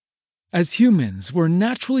As humans, we're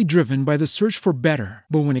naturally driven by the search for better.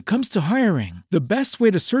 But when it comes to hiring, the best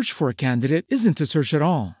way to search for a candidate isn't to search at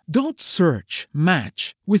all. Don't search,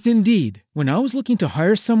 match with Indeed. When I was looking to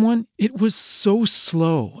hire someone, it was so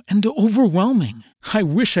slow and overwhelming. I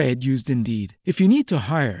wish I had used Indeed. If you need to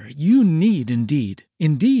hire, you need Indeed.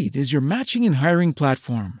 Indeed is your matching and hiring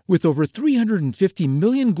platform with over 350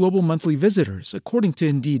 million global monthly visitors, according to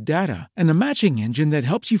Indeed data, and a matching engine that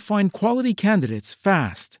helps you find quality candidates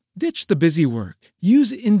fast. Ditch the busy work.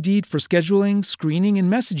 Use Indeed for scheduling, screening,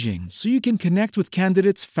 and messaging so you can connect with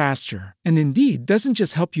candidates faster. And Indeed doesn't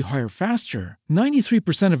just help you hire faster.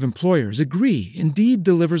 93% of employers agree Indeed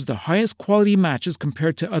delivers the highest quality matches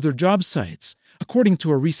compared to other job sites, according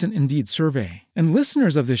to a recent Indeed survey. And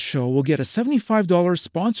listeners of this show will get a $75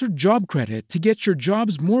 sponsored job credit to get your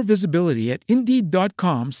jobs more visibility at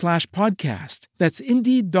Indeed.com/podcast. That's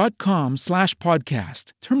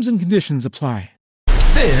Indeed.com/podcast. Terms and conditions apply.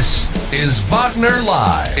 This is Wagner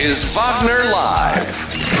Live.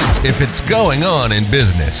 If it's going on in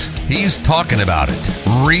business, he's talking about it.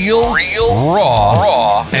 Real,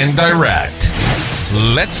 raw, and direct.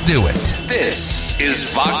 Let's do it. This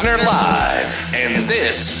is Wagner Live, and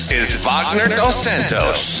this is Wagner Dos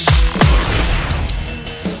Santos.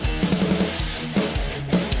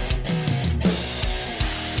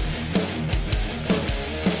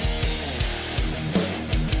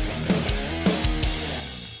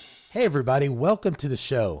 Hey everybody, welcome to the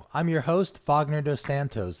show. I'm your host, Wagner Dos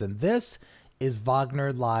Santos, and this is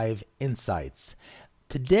Wagner Live Insights.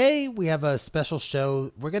 Today we have a special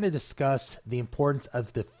show. We're going to discuss the importance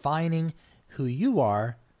of defining who you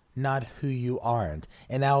are, not who you aren't.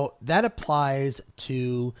 And now that applies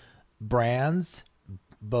to brands,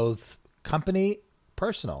 both company,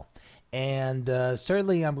 personal. And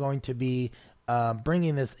certainly I'm going to be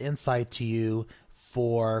bringing this insight to you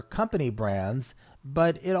for company brands,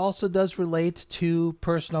 but it also does relate to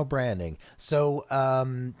personal branding. So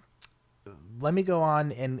let me go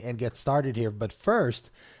on and get started here. But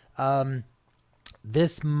first,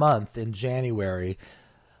 this month in January,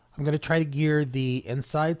 I'm going to try to gear the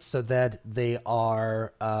insights so that they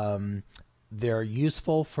are they're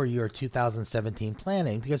useful for your 2017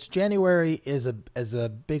 planning, because January is a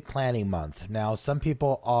big planning month. Now, some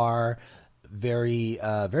people are very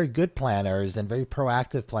good planners and very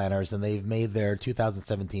proactive planners, and they've made their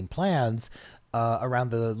 2017 plans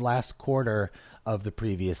around the last quarter of the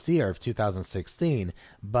previous year of 2016.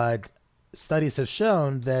 But studies have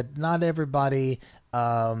shown that not everybody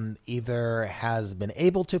either has been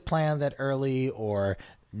able to plan that early, or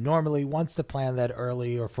normally wants to plan that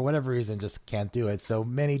early, or for whatever reason just can't do it. So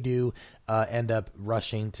many do end up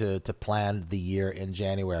rushing to plan the year in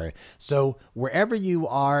January. So wherever you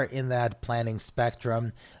are in that planning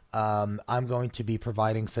spectrum, I'm going to be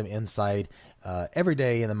providing some insight every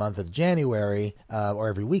day in the month of January, or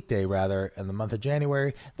every weekday rather, in the month of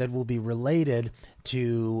January, that will be related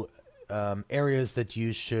to areas that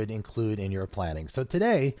you should include in your planning. So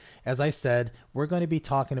today, as I said, we're going to be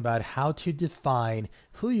talking about how to define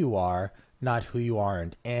who you are, not who you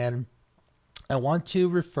aren't. And I want to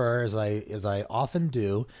refer, as I often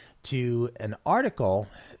do, to an article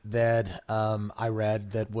that I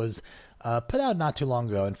read that was put out not too long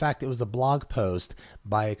ago. In fact, it was a blog post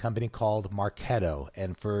by a company called Marketo.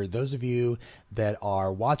 And for those of you that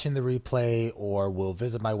are watching the replay or will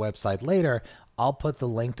visit my website later, I'll put the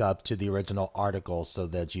link up to the original article so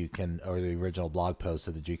that you can, or the original blog post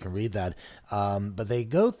so that you can read that. But they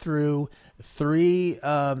go through three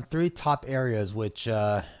top areas which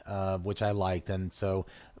I liked, and so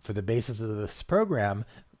for the basis of this program,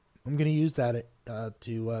 I'm going to use that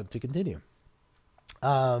to continue.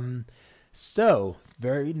 So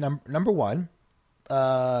very number one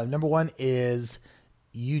is,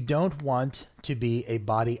 you don't want to be a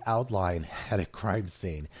body outline at a crime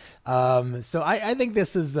scene. So I think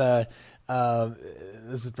this is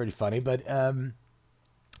pretty funny, but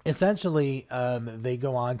essentially they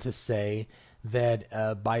go on to say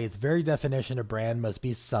that by its very definition, a brand must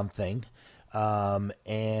be something,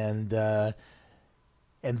 and that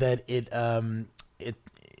it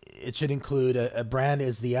should include a brand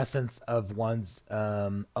is the essence of one's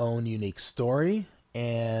own unique story.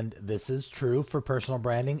 And this is true for personal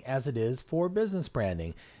branding as it is for business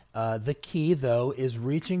branding. The key, though, is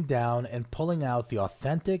reaching down and pulling out the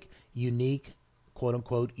authentic, unique, quote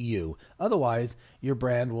unquote, you. Otherwise, your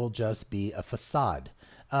brand will just be a facade.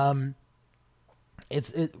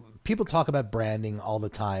 People talk about branding all the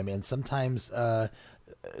time, and sometimes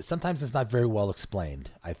it's not very well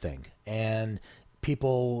explained, I think. And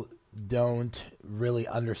people don't really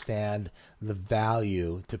understand the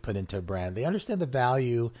value to put into a brand. They understand the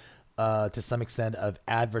value to some extent of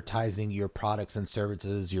advertising your products and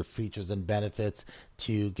services, your features and benefits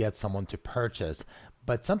to get someone to purchase.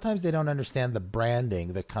 But sometimes they don't understand the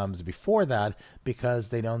branding that comes before that because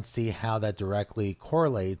they don't see how that directly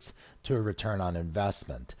correlates to a return on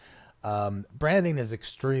investment. Branding is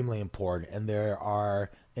extremely important, and there are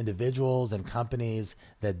individuals and companies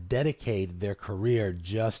that dedicate their career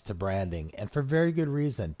just to branding, and for very good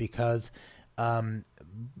reason, because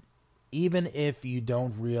even if you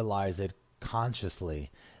don't realize it consciously,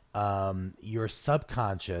 your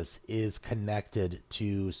subconscious is connected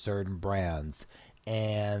to certain brands,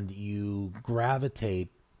 and you gravitate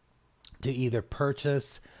to either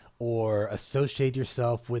purchase or associate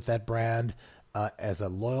yourself with that brand as a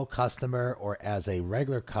loyal customer or as a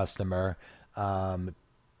regular customer,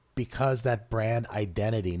 because that brand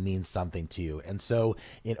identity means something to you. And so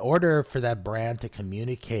in order for that brand to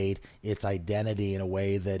communicate its identity in a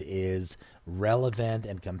way that is relevant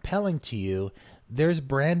and compelling to you, there's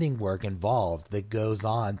branding work involved that goes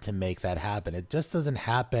on to make that happen. It just doesn't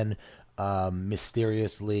happen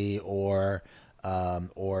mysteriously or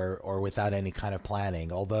without any kind of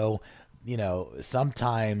planning. Although,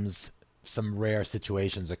 sometimes some rare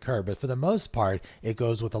situations occur, but for the most part, it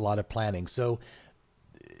goes with a lot of planning. So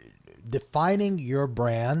defining your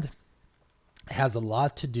brand has a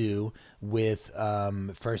lot to do with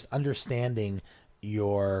first understanding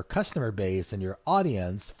your customer base and your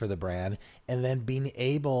audience for the brand, and then being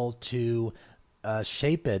able to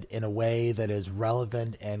shape it in a way that is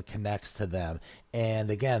relevant and connects to them.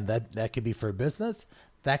 And again, that could be for business.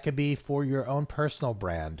 That could be for your own personal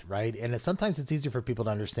brand, right? And sometimes it's easier for people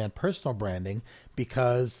to understand personal branding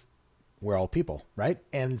because we're all people, right?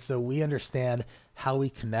 And so we understand how we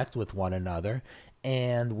connect with one another,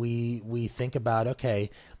 and we think about,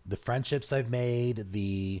 okay, the friendships I've made,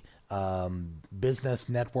 the business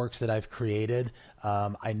networks that I've created.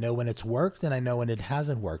 I know when it's worked and I know when it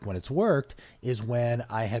hasn't worked. When it's worked is when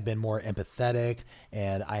I have been more empathetic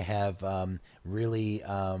and I have really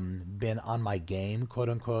been on my game, quote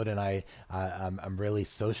unquote, and I'm really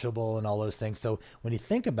sociable and all those things. So when you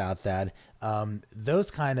think about that,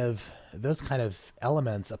 those kind of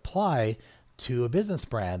elements apply to a business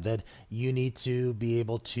brand, that you need to be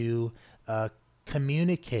able to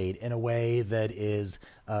communicate in a way that is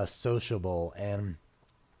sociable, and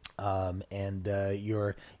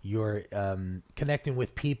you're connecting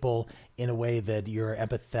with people in a way that you're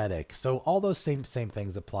empathetic. So all those same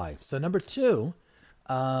things apply. So number 2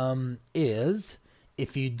 is,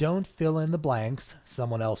 if you don't fill in the blanks,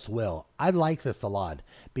 someone else will. I like this a lot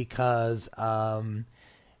because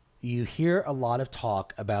you hear a lot of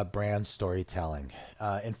talk about brand storytelling.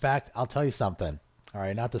 In fact, I'll tell you something. All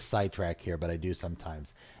right, not to sidetrack here, but I do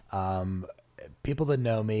sometimes. People that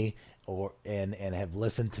know me and have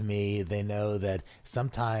listened to me, they know that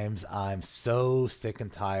sometimes I'm so sick and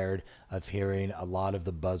tired of hearing a lot of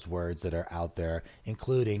the buzzwords that are out there,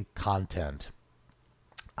 including content.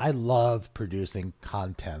 I love producing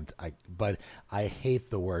content, but I hate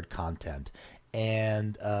the word content.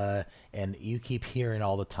 And you keep hearing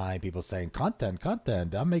all the time people saying content,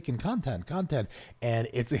 I'm making content, and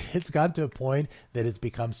it's gotten to a point that it's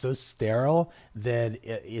become so sterile that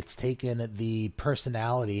it's taken the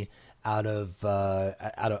personality out of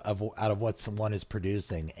what someone is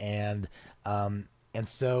producing. And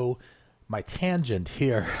so my tangent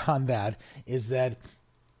here on that is that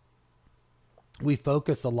we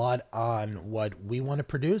focus a lot on what we want to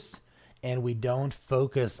produce, and we don't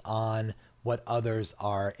focus on what others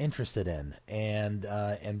are interested in.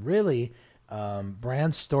 And really,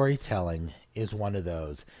 brand storytelling is one of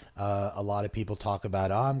those. A lot of people talk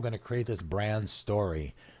about, I'm going to create this brand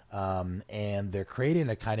story. And they're creating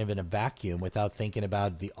a kind of in a vacuum without thinking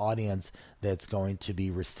about the audience that's going to be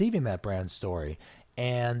receiving that brand story.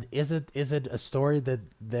 And is it a story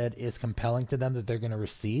that is compelling to them, that they're going to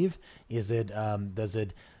receive? Is it does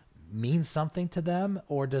it mean something to them,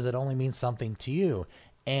 or does it only mean something to you?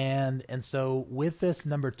 And so with this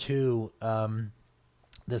number 2,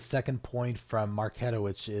 the second point from Marketo,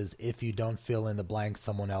 which is, if you don't fill in the blank,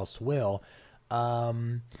 someone else will.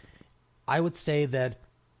 I would say that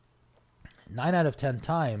 9 out of 10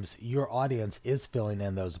 times your audience is filling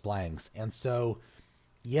in those blanks. And so,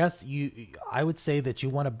 yes, I would say that you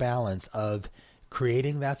want a balance of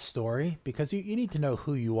creating that story, because you need to know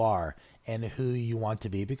who you are and who you want to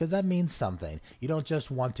be, because that means something. You don't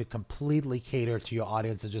just want to completely cater to your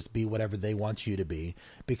audience and just be whatever they want you to be,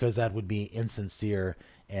 because that would be insincere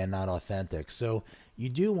and not authentic. So you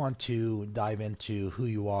do want to dive into who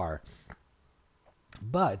you are,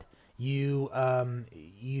 but you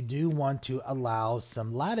do want to allow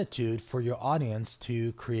some latitude for your audience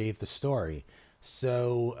to create the story.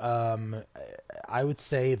 So I would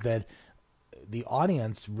say that the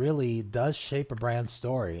audience really does shape a brand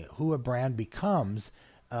story. Who a brand becomes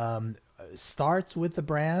starts with the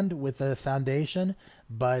brand, with the foundation,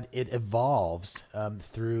 but it evolves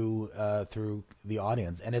through the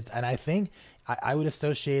audience. And I think I would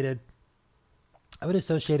associate it. I would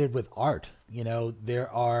associate it with art. You know, there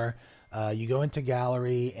are you go into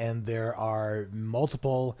gallery and there are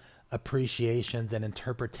multiple appreciations and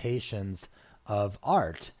interpretations of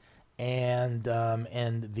art, and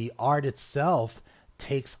the art itself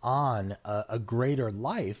takes on a greater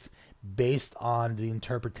life based on the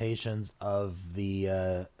interpretations of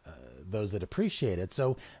the those that appreciate it.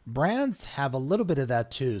 So brands have a little bit of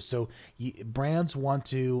that too. So brands want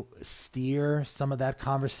to steer some of that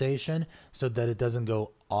conversation so that it doesn't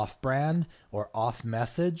go off brand or off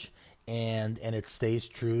message, and it stays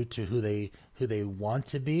true to who they want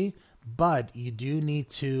to be. But you do need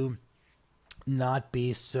to not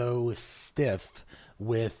be so stiff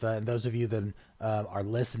with those of you that are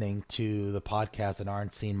listening to the podcast and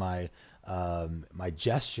aren't seeing my my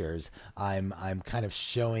gestures. I'm kind of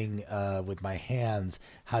showing with my hands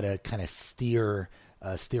how to kind of steer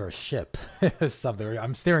a ship something.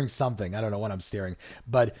 I'm steering something. I don't know what I'm steering,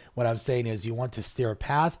 but what I'm saying is you want to steer a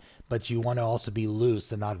path, but you want to also be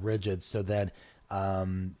loose and not rigid, so that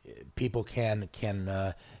people can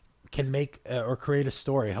make or create a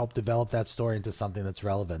story, help develop that story into something that's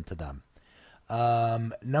relevant to them.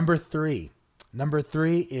 Number three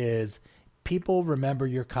is people remember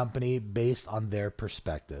your company based on their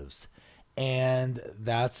perspectives. And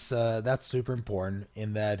that's super important,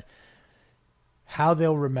 in that how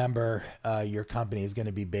they'll remember your company is going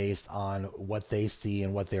to be based on what they see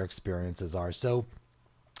and what their experiences are. So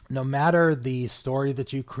no matter the story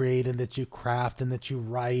that you create and that you craft and that you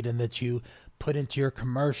write and that you put into your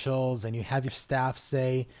commercials and you have your staff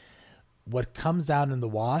say, what comes out in the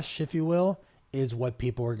wash, if you will, is what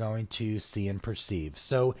people are going to see and perceive.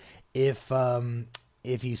 So if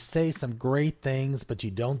you say some great things but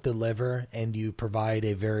you don't deliver, and you provide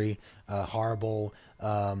a very horrible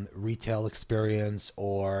retail experience,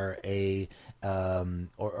 or a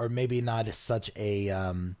or maybe not such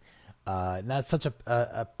a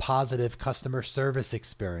positive customer service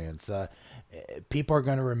experience, people are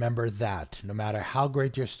going to remember that. No matter how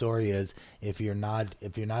great your story is, if you're not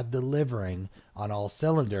delivering on all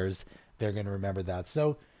cylinders, they're going to remember that.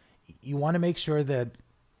 So you want to make sure that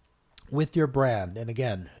with your brand, and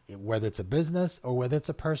again, whether it's a business or whether it's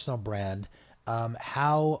a personal brand,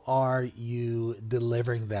 how are you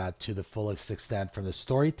delivering that to the fullest extent, from the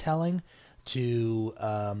storytelling to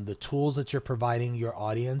the tools that you're providing your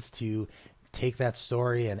audience to take that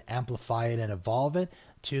story and amplify it and evolve it,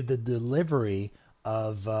 to the delivery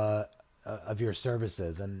of your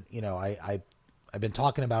services. And you know, I've been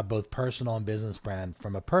talking about both personal and business brand.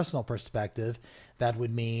 From a personal perspective, that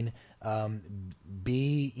would mean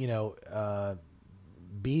be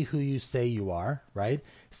who you say you are, right?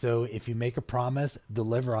 So if you make a promise,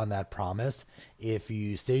 deliver on that promise. If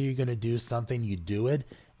you say you're going to do something, you do it.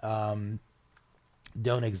 Don't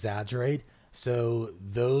exaggerate. So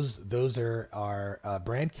those are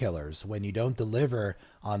brand killers. When you don't deliver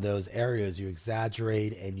on those areas, you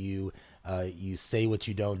exaggerate and you say what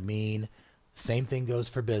you don't mean. Same thing goes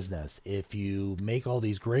for business. If you make all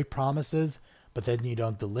these great promises, but then you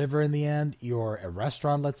don't deliver in the end, you're a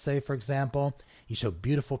restaurant, let's say, for example, you show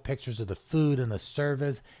beautiful pictures of the food and the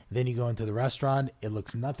service, then you go into the restaurant, it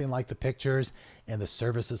looks nothing like the pictures, and the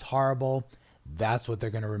service is horrible. That's what they're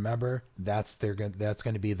going to remember. That's going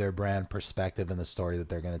to be their brand perspective and the story that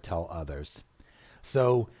they're going to tell others.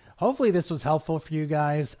 So hopefully this was helpful for you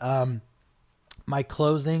guys. My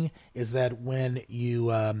closing is that when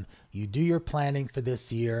you do your planning for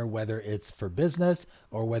this year, whether it's for business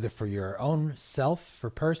or whether for your own self, for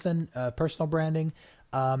personal branding,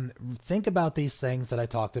 think about these things that I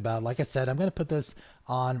talked about. Like I said, I'm going to put this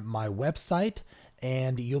on my website,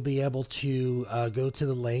 and you'll be able to go to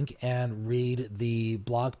the link and read the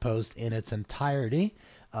blog post in its entirety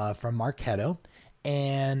from Marketo.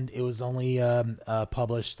 And it was only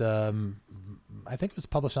published, I think it was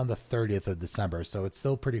published on the 30th of December, so it's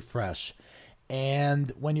still pretty fresh.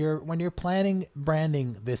 And when you're planning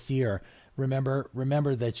branding this year, remember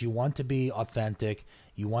that you want to be authentic,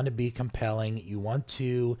 you want to be compelling, you want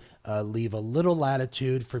to leave a little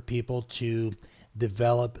latitude for people to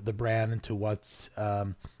develop the brand into what's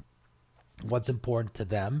important to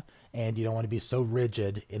them, and you don't want to be so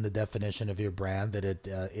rigid in the definition of your brand that it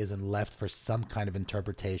isn't left for some kind of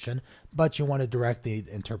interpretation, but you want to direct the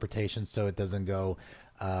interpretation so it doesn't go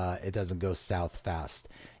south fast.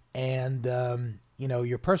 And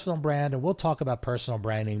your personal brand, and we'll talk about personal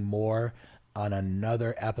branding more on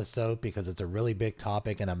another episode because it's a really big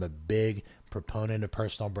topic and I'm a big proponent of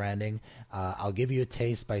personal branding. I'll give you a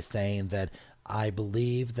taste by saying that I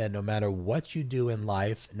believe that no matter what you do in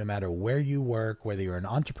life, no matter where you work, whether you're an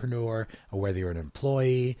entrepreneur or whether you're an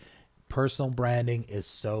employee, personal branding is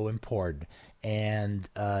so important. And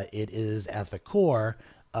it is at the core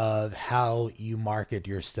of how you market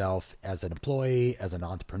yourself as an employee, as an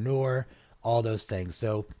entrepreneur, all those things.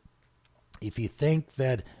 So if you think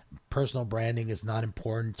that personal branding is not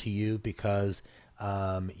important to you because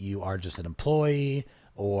you are just an employee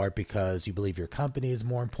or because you believe your company is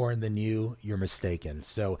more important than you, you're mistaken.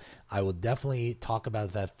 So I will definitely talk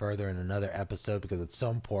about that further in another episode because it's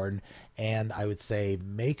so important. And I would say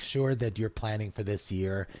make sure that your planning for this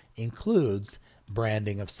year includes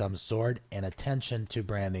branding of some sort and attention to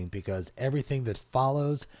branding, because everything that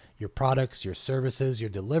follows, your products, your services, your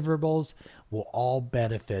deliverables, will all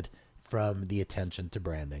benefit from the attention to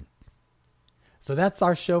branding. So that's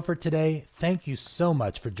our show for today. Thank you so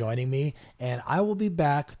much for joining me, and I will be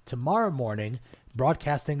back tomorrow morning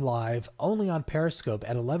broadcasting live only on Periscope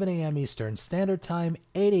at 11 a.m. Eastern Standard Time,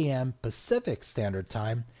 8 a.m. Pacific Standard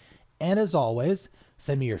Time. And as always,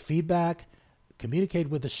 send me your feedback, communicate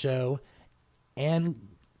with the show, and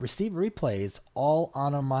receive replays all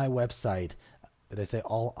on my website. Did I say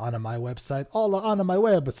all on my website? All on my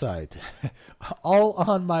website. All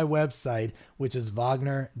on my website, which is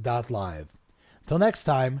Wagner.live. Till next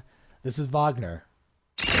time, this is Wagner.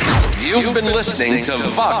 You've been listening to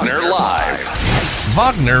Wagner Live.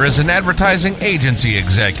 Wagner is an advertising agency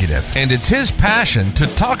executive, and it's his passion to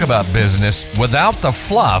talk about business without the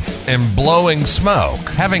fluff and blowing smoke.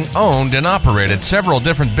 Having owned and operated several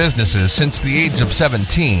different businesses since the age of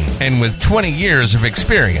 17, and with 20 years of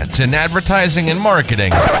experience in advertising and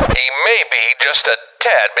marketing, he may be just a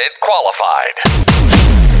tad bit qualified.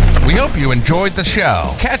 We hope you enjoyed the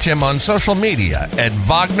show. Catch him on social media at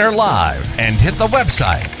Wagner Live and hit the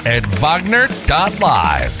website at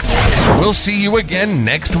Wagner.live. We'll see you again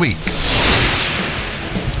next week.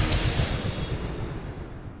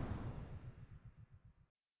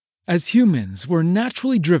 As humans, we're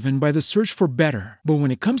naturally driven by the search for better. But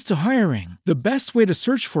when it comes to hiring, the best way to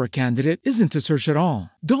search for a candidate isn't to search at all.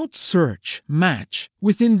 Don't search, match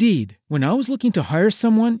with Indeed. When I was looking to hire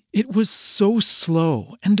someone, it was so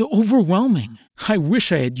slow and overwhelming. I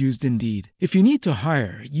wish I had used Indeed. If you need to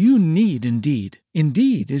hire, you need Indeed.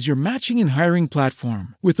 Indeed is your matching and hiring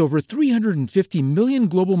platform with over 350 million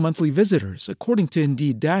global monthly visitors, according to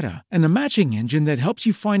Indeed data, and a matching engine that helps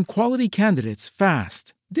you find quality candidates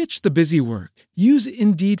fast. Ditch the busy work. Use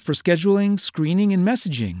Indeed for scheduling, screening, and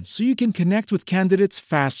messaging so you can connect with candidates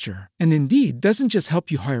faster. And Indeed doesn't just help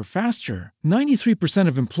you hire faster. 93%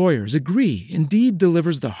 of employers agree Indeed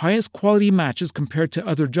delivers the highest quality matches compared to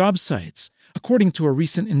other job sites, according to a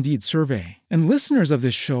recent Indeed survey. And listeners of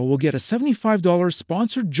this show will get a $75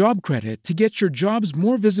 sponsored job credit to get your jobs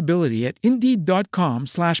more visibility at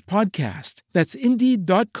Indeed.com/podcast. That's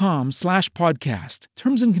Indeed.com/podcast.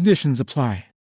 Terms and conditions apply.